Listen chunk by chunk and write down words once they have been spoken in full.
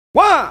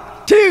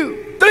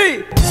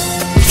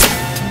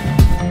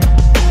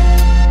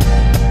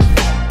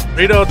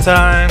Burrito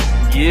time.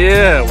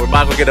 Yeah, we're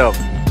about to get a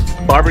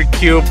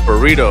barbecue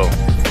burrito.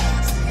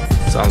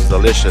 Sounds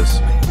delicious.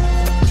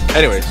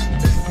 Anyways,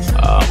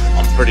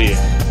 I'm pretty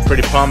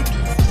pumped.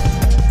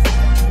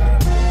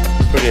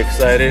 Pretty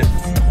excited.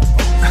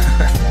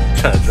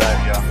 Trying to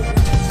drive y'all.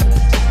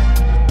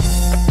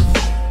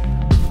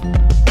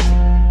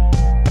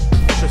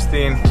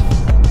 Interesting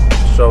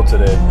show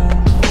today.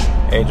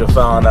 Angel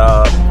found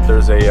out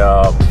there's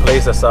a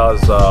place that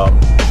sells a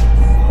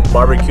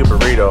barbecue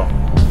burrito.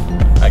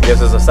 I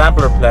guess it's a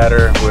sampler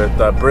platter with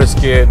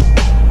brisket,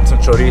 some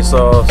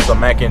chorizo,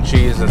 some mac and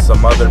cheese, and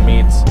some other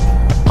meats,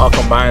 all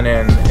combined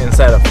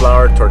inside a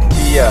flour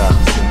tortilla.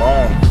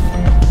 Simone.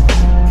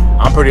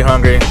 I'm pretty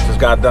hungry.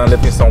 Just got done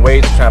lifting some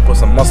weights, trying to put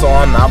some muscle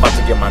on. Now I'm about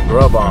to get my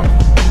grub on.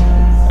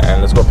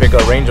 And let's go pick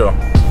up Angel.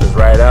 Just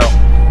ride out.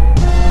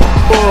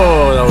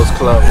 Oh, that was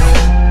close.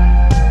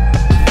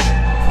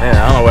 Man,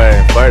 I don't know why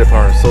the fire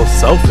department is so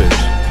selfish.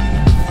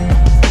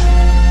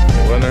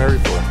 What in a hurry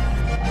for?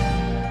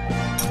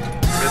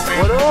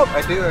 What up?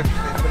 I do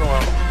actually. It's been a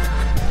while.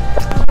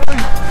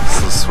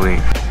 So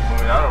sweet.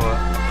 Moving out or what?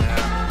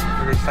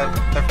 Yeah. It's time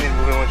for me to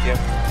move in with you.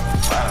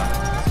 Wow.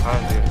 It's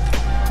fine, dude.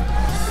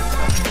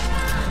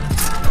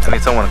 I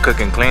need someone to cook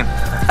and clean.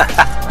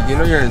 You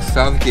know you're in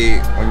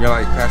Southgate when you're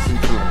like passing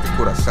through like the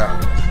Curacao.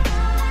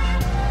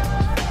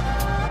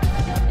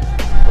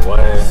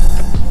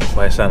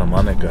 Why Santa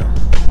Monica?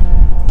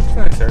 It's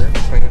nice there.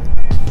 It's clean.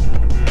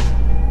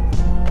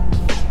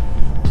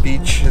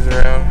 Beach is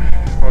around.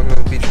 I'll go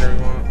to the beach whenever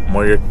you want.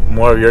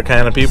 More of your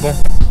kind of people?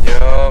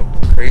 Yup.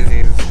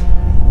 Crazies.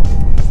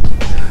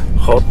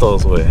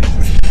 Jotos, way.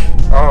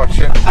 Oh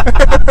shit.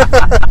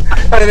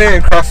 I didn't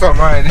even cross my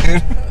mind,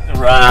 dude.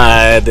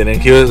 Right, then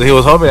he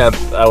was hoping I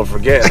would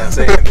forget and not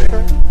say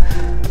anything.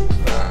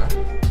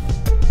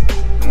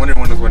 No wonder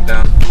windows went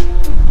down.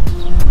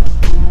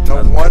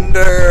 No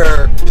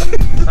wonder.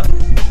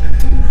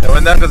 It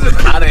went down because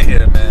it's hot in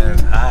here, man.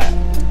 It's hot.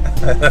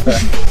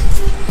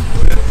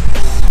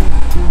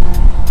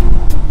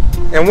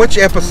 In which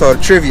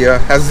episode, trivia,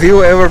 has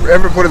Zio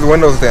ever put his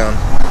windows down?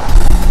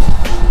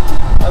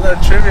 Other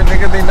trivia,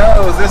 nigga, they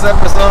know it was this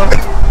episode.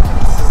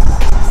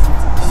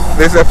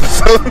 This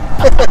episode?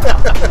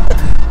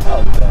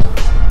 Oh,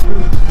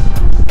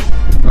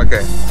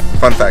 okay,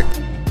 fun fact.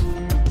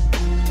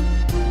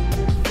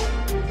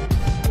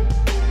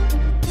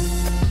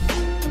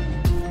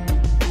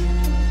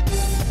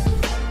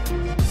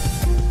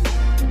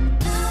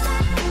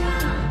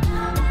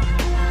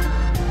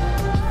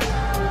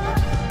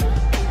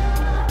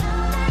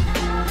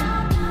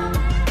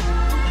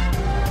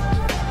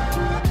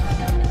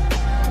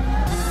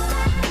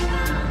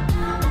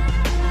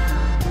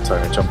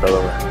 Sorry, I jumped all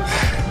over.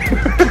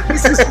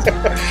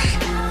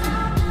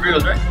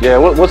 Burritos, right? Yeah,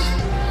 what's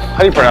how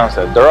do you pronounce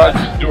that? Duroc?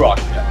 Duroc,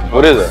 yeah.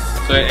 What is it?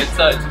 So it's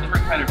a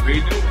different kind of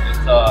breed, dude. It's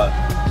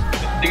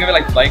think of it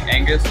like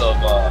Angus of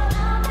a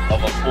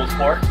pulled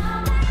pork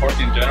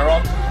in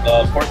general.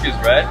 The pork is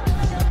red.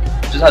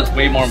 It just has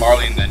way more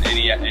marlin than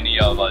any of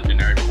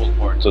generic pulled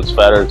pork. So it's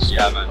fatter.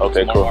 Yeah, man.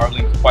 Okay, it's cool. More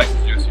marlin, twice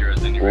as juicier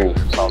as any regular.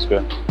 Sounds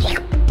good.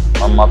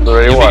 I'm up to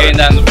ready You'll water. be getting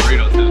that in the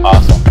burrito too.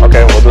 Awesome.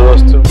 Okay, we'll do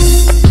those two.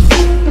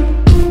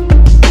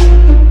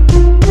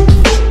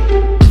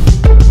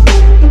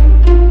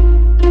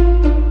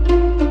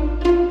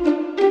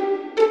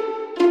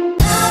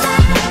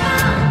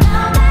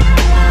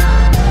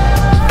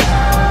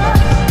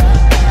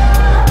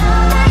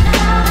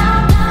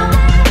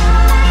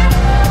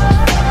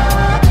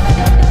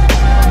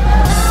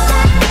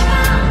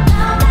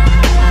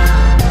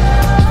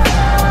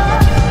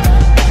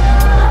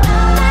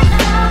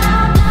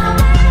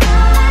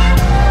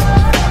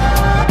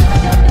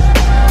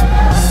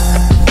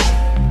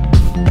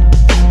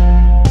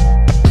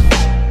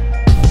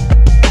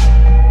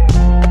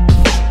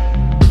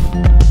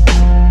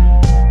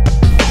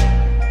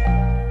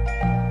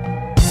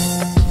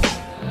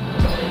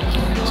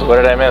 So what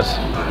did I miss?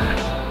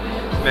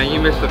 Man, you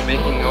missed the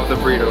making of the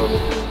burrito.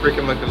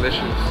 Freaking look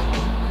delicious.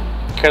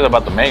 Who cares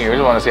about the menu? We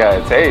just want to see how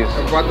it tastes.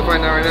 I'm about to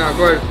find out right now.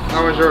 Go ahead.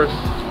 That one's yours.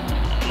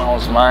 That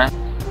one's mine.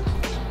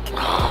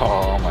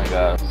 Oh my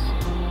god.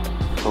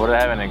 So what did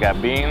I have in it?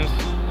 Got beans,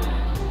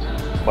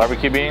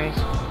 barbecue beans,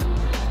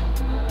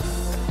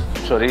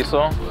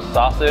 chorizo,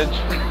 sausage,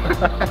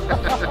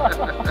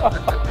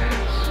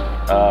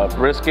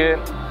 brisket,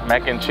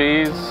 mac and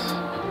cheese,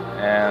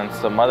 and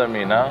some other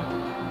meat, no?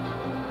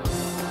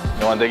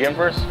 You want to dig in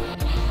first?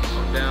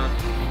 I'm down.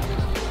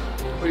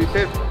 What you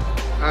said,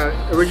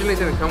 originally it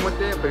didn't come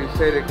with it, but you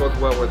said it goes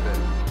well with it.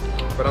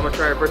 But I'm gonna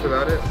try it first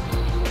without it.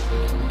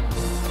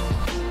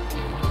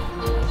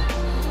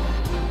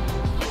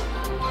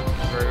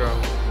 There we go.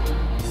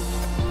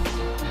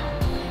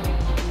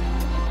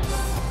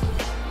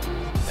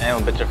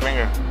 Damn, bit your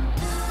finger.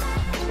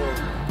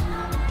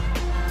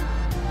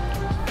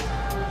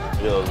 Look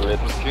at those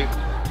lips.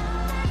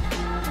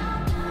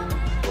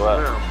 What?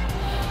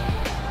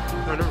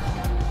 No,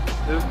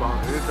 this is bomb.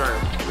 This is try it.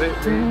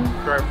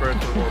 Try it first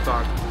and we'll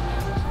talk.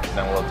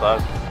 Then we'll talk.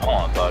 I don't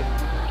want to talk.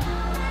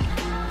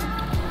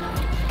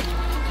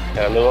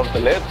 Gotta live up the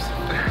lips.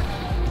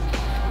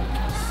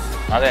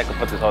 I think I could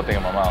put this whole thing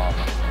in my mouth.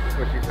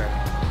 What she said.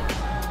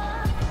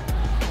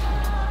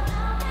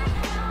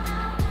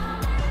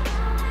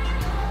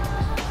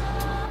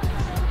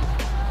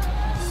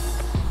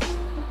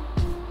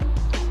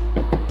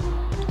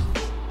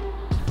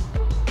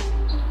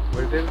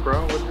 What is this,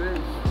 bro? What is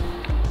this?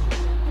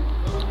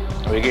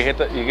 Well, you get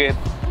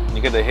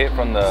the hit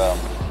from the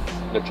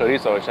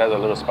chorizo, which has a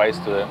little spice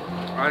to it.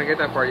 I didn't get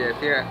that part yet.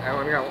 See, I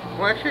only got.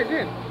 Well, actually, I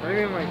did. I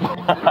didn't even like.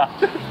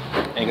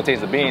 And you can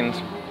taste the beans.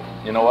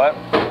 You know what?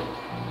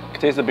 You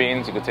can taste the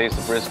beans. You can taste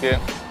the brisket.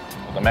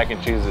 The mac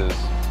and cheese is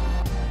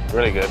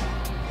really good.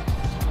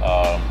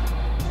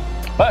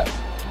 But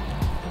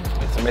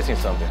it's missing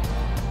something.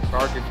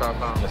 Barbecue sauce,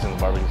 huh? Missing the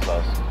barbecue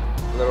sauce.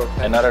 A little.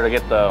 In order to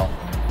get the,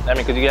 I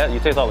mean, because you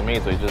taste all the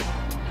meat, so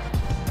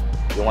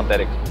you want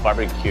that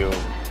barbecue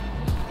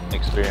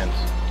experience.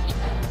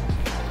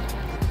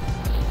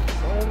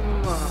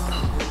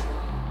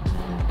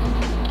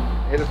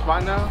 Hit a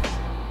spot now?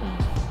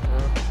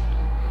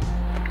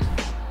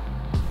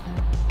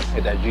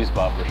 Hit that G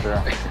spot for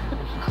sure.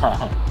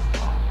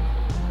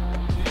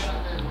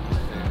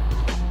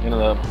 You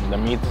know, the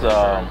meat's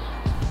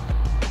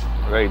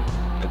very,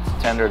 it's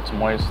tender, it's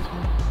moist.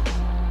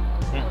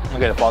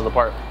 Look at it, falls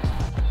apart.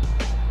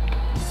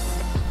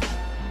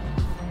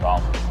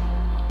 Wow.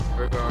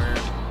 We're going.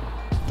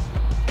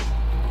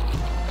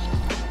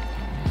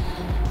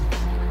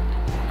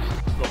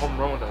 The home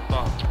run with that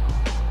sauce.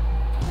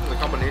 The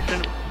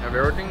combination of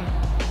everything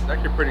is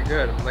actually pretty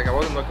good. Like, I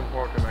wasn't looking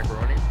forward to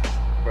macaroni,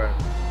 but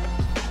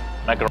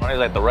Macaroni is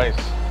like the rice.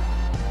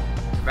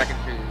 mac and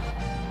cheese.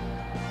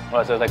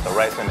 Well, it says like the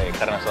rice in a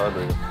carne asada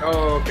burrito.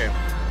 Oh, okay.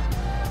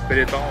 But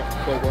it's all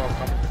so well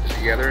complemented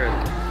together, and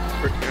it's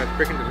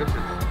freaking delicious.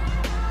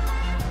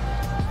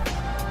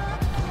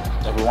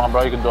 If you want,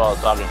 bro, you can do all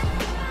the talking.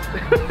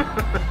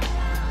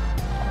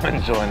 I'm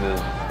enjoying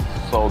this.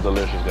 So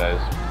delicious, guys.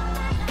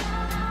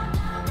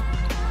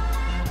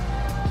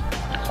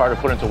 It's hard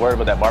to put into words,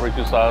 but that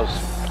barbecue sauce,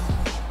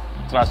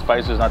 it's not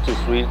spicy, it's not too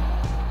sweet.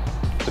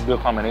 It's a good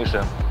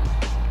combination.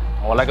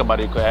 What I like about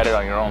it, you could add it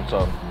on your own.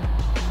 So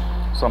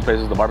some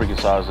places the barbecue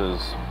sauce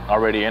is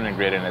already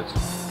integrated and it's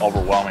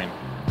overwhelming.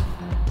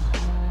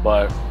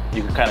 But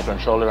you can kind of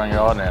control it on your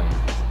own, and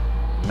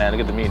man,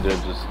 look at the meat, dude.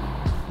 Just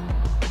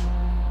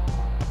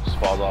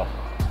falls off.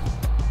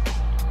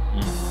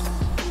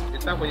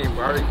 It's not when you're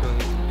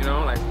barbecuing, you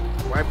know, like,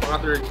 why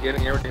bother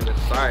getting everything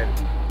inside?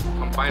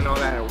 Combine all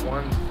that in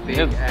one big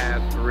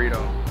ass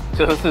burrito.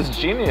 This is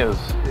genius.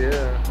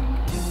 Yeah.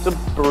 The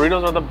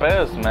burritos are the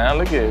best, man.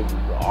 Look at it,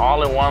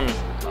 all in one.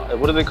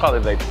 What do they call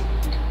it? Like,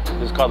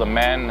 it's called the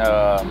man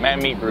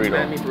meat burrito.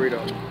 Man meat burrito.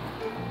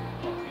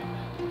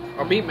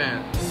 Oh, meat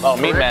man. Oh,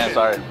 meat man.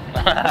 Sorry.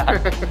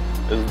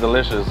 It's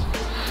delicious.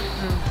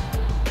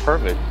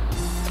 Perfect.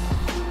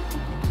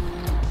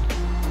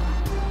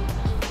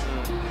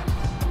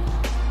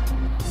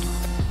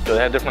 Do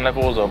they have different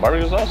levels of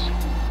barbecue sauce?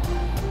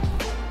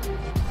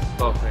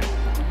 Both, man.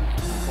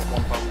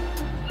 One pump.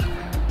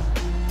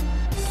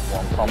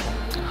 One pump.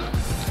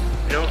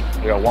 You know?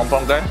 You got one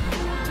pump guy?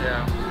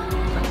 Yeah.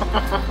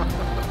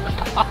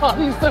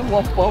 He said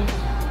one pump.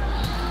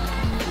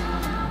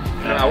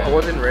 You know, I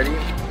wasn't ready to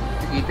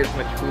eat this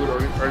much food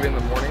early in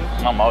the morning.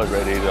 I'm always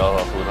ready to eat all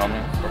that food on me.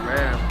 But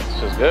man, It's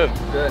just good.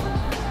 it's good.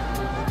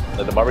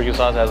 Like, the barbecue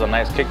sauce has a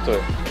nice kick to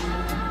it.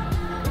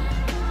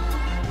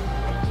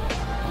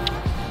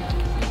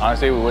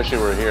 Honestly, we wish you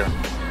were here.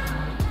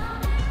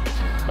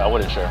 But I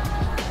wouldn't share.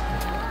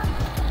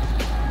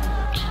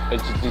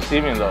 It's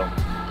deceiving though.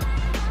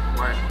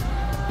 Why?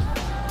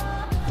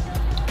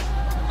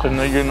 Cause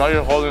you know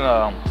you're holding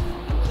a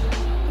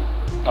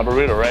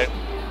burrito, right?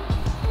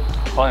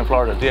 Holding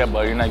Florida, yeah,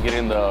 but you're not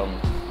getting the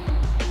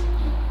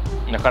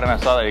carne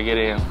asada. You're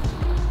getting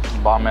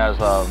bomb ass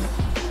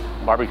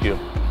barbecue.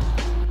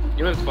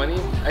 You know what's funny?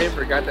 I even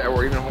forgot that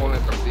we're even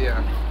holding a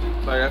tortilla.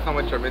 So that's how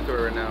much I'm into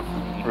it right now.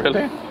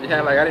 Really?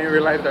 Yeah, like I didn't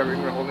realize that we're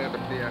even holding a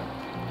tortilla.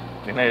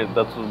 You know,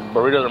 that's what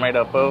burritos are made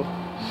up of.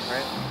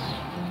 Right?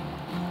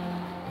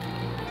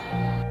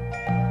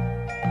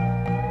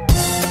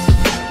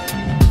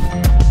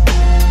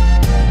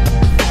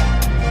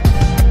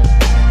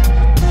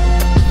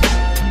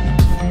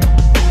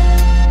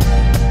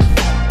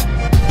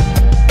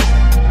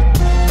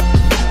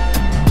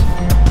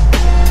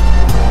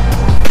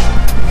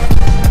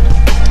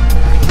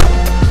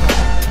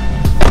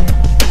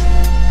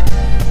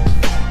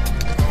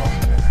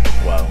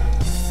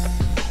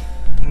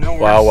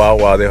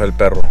 Wow, dejo el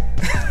perro.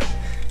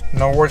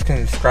 No words can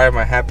describe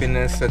my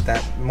happiness at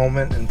that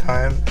moment in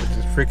time, which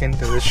is freaking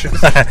delicious.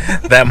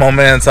 That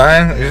moment in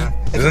time? Yeah.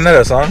 Isn't that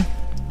a song?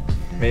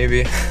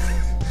 Maybe.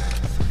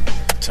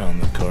 Turn on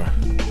the car.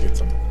 Get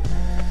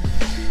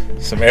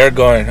some air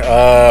going.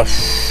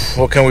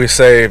 What can we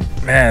say?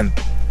 Man,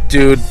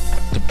 dude,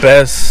 the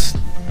best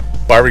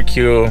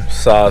barbecue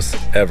sauce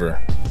ever.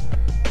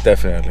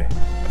 Definitely.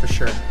 For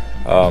sure.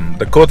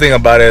 The cool thing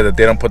about it is that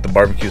they don't put the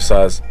barbecue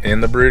sauce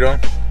in the burrito.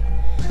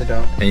 They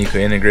don't. And you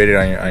can integrate it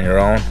on your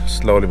own,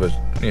 slowly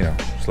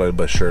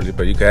but surely.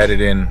 But you can add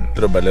it in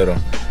little by little.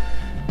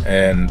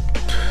 And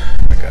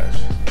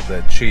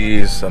the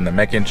cheese, on the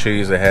mac and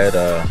cheese. They had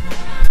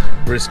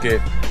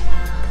brisket,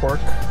 Pork.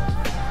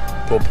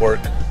 pulled pork.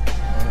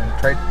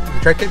 And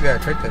tri-tip? Yeah,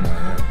 tri-tip.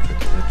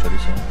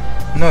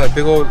 Chorizo. No, the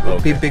big old,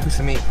 Okay. big piece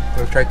of meat.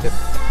 It was tri-tip.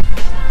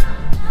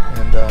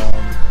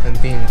 And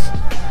beans.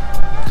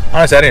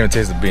 Honestly, I didn't even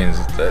taste the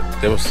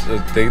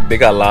beans. They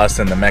got lost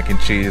in the mac and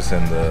cheese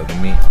and the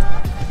meat.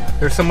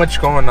 There's so much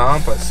going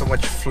on, but so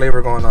much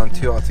flavor going on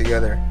too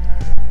altogether.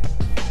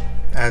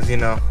 As you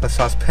know, the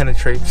sauce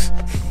penetrates.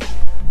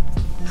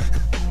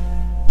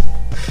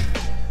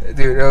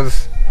 Dude, it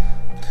was...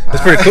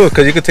 It's pretty cool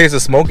because you could taste the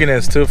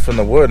smokiness too from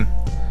the wood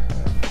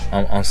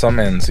on some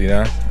ends, you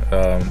know.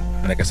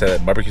 Like I said,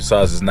 that barbecue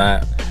sauce is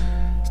not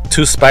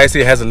too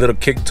spicy. It has a little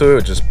kick to it,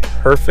 which is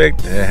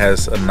perfect. It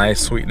has a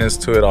nice sweetness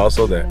to it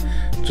also that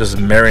just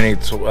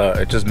marinates.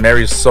 It just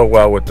marries so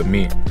well with the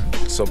meat.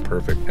 It's so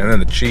perfect. And then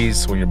the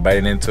cheese, when you're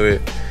biting into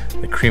it,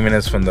 the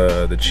creaminess from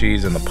the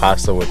cheese and the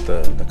pasta with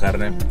the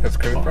carne. That's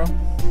great, bro.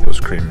 It was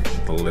creamy,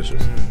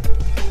 delicious.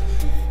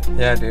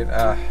 Yeah, dude.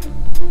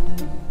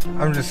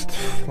 I'm just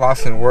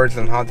lost in words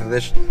on how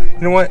delicious. You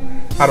know what?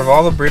 Out of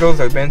all the burritos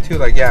I've been to,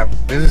 like, yeah,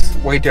 this is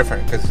way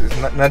different because it's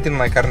nothing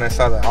like carne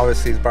asada.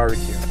 Obviously, it's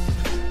barbecue.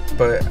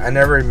 But I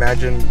never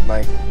imagined,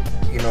 like,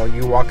 you know,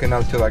 you walking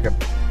up to like a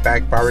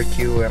back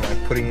barbecue and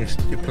like putting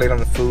your plate on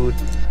the food,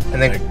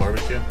 and then Like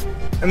barbecue.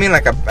 I mean,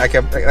 like in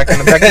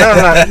the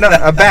back. no,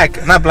 a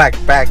back, not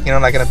back. You know,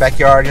 like in a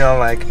backyard. You know,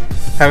 like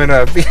having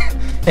a.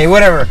 Hey,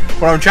 whatever.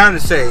 What I'm trying to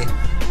say.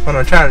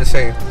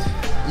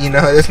 You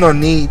know, there's no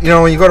need. You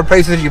know, when you go to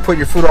places, you put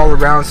your food all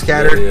around,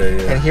 scattered,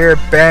 Yeah. and here,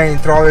 bang,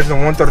 throw all this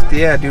in one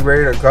tortilla, dude,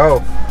 ready to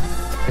go.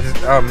 It's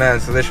just, oh man,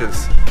 it's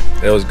delicious.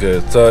 It was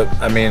good. So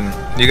I mean,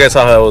 you guys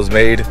saw how it was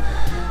made.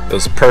 It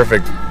was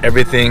perfect.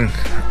 Everything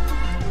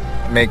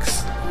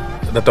makes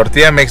the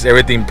tortilla makes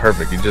everything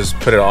perfect. You just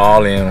put it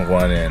all in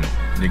one and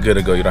you're good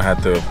to go. You don't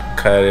have to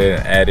cut it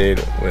and add it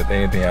with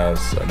anything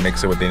else, or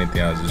mix it with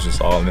anything else. It's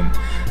just all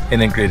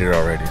integrated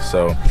already.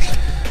 So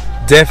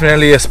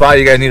definitely a spot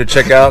you guys need to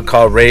check out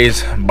called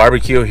Ray's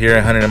Barbecue here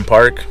in Huntington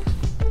Park.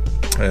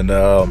 And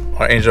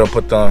our Angel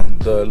put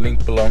the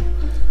link below.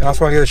 And I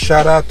also want to give a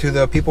shout out to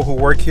the people who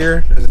work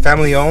here. It's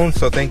family owned,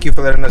 so thank you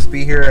for letting us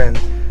be here and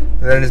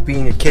letting us be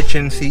in your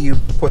kitchen, see you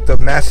put the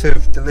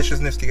massive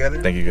deliciousness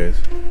together. Thank you guys.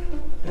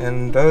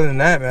 And other than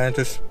that, man,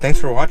 just thanks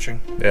for watching.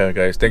 Yeah,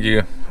 guys, thank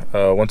you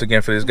once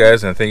again for these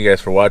guys, and thank you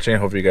guys for watching.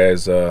 Hope you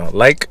guys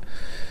like,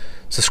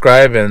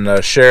 subscribe,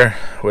 and share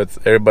with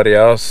everybody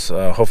else.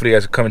 Hopefully you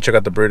guys come and check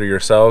out the burrito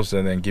yourselves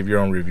and then give your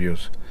own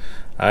reviews.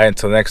 All right,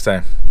 until next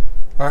time.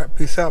 All right,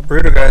 peace out,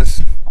 burrito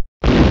guys.